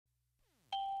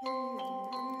She's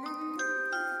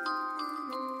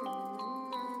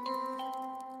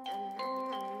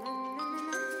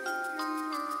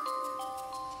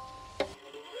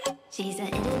a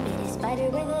itty bitty spider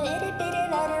with a itty bitty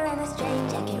letter and a string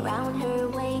jacket round her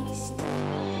waist.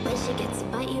 When she gets a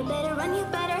bite, you better run, you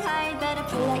better hide, better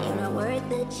prove that you're not worth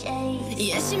the chase.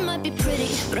 Yeah, she might be pretty,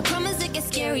 but I promise it gets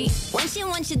scary when she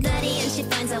wants your daddy and she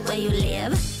finds out where you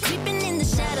live. Creeping in the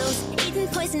shadows, eating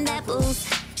poisoned apples.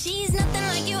 She's nothing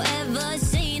like you ever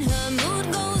seen. Her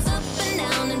mood goes up and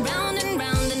down and round and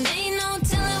round, and ain't no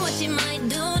telling what she might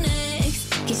do next.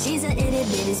 Cause she's a itty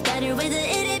bitty spider with a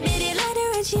itty bitty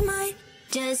letter, and she might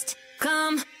just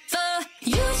come for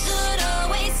you. Should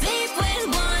always sleep with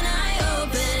one eye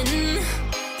open.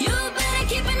 You better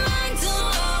keep in mind to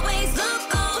always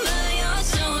look over your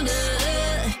shoulder.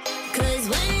 Cause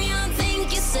when you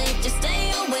think you're safe, just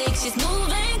stay awake. She's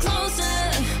moving closer.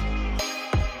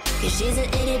 Yeah, she's a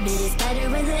itty bitty spider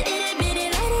with a itty bitty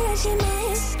letter, and she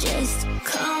might just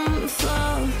come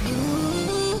for you.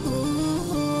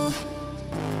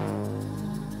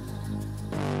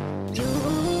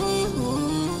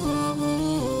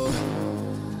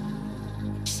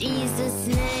 She's a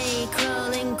snake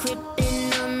crawling,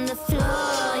 creeping on the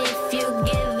floor. If you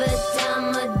give her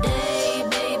time of day,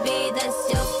 baby,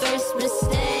 that's your first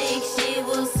mistake. She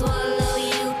will swallow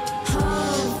you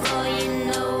whole, for you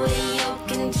know in your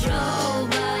control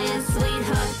by a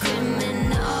sweetheart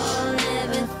criminal.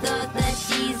 Never thought that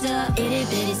she's a itty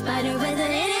bitty spider with a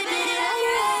itty bitty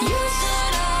letter. You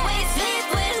should always sleep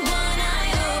with one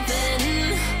eye open.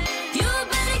 You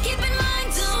better keep in mind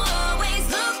to always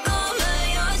look over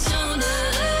your shoulder.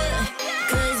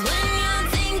 Cause when you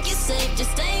think you're safe,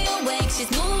 just stay awake.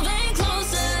 She's moving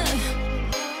closer.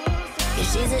 Yeah,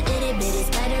 she's a itty bitty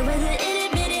spider with a itty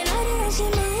bitty letter, and she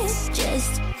might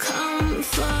just come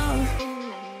for.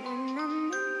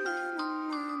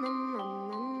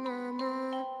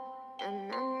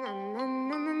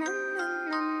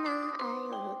 I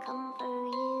will come for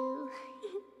you.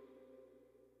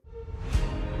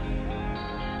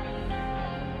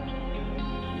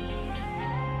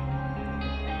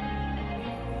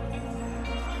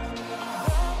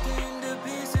 Into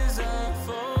pieces I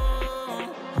fall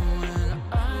when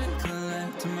I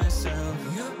collect myself.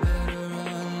 You better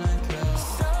run like hell.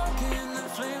 Stuck in the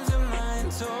flames of my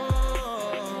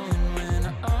soul. And when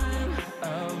I'm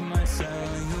out of my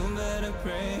cell, you better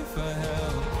pray for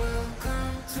help.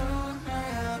 Welcome to my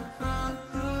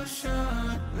evolution.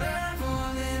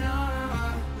 Leveling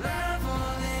up,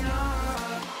 leveling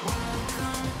up.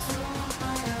 Welcome to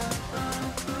my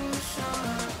evolution.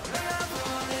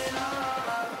 Leveling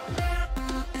up,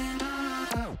 leveling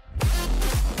up.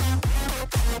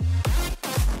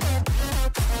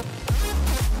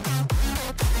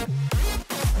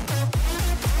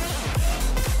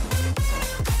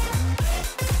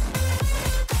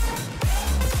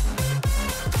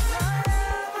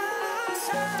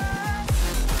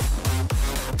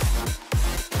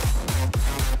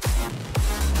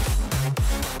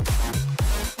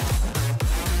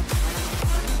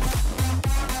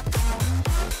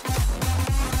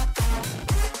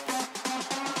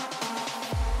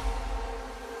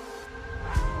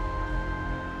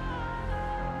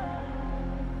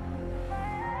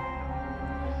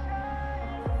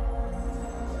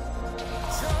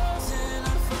 Chosen,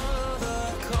 I follow the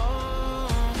call.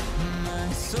 My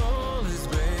soul is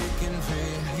breaking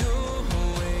free. You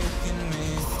awaken me.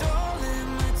 Stolen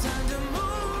my time to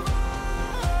move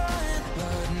on,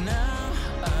 but now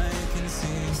I can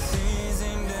see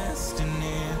seizing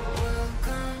destiny.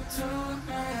 Welcome to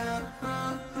my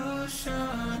evolution.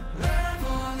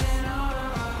 Leveling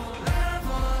up,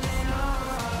 leveling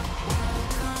up.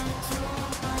 Welcome to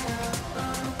my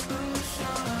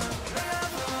evolution.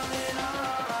 Leveling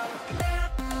up,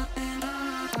 leveling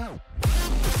up.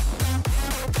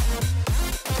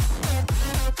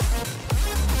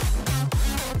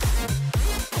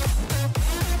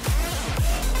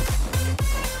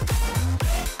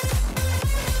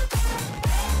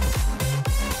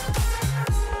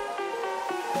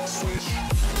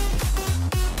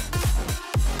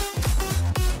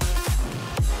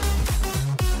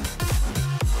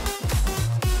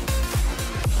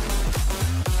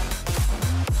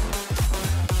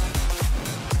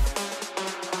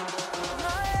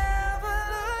 My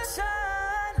evolution.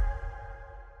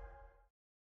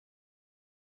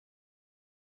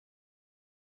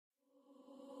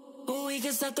 We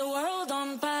can set the world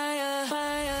on fire.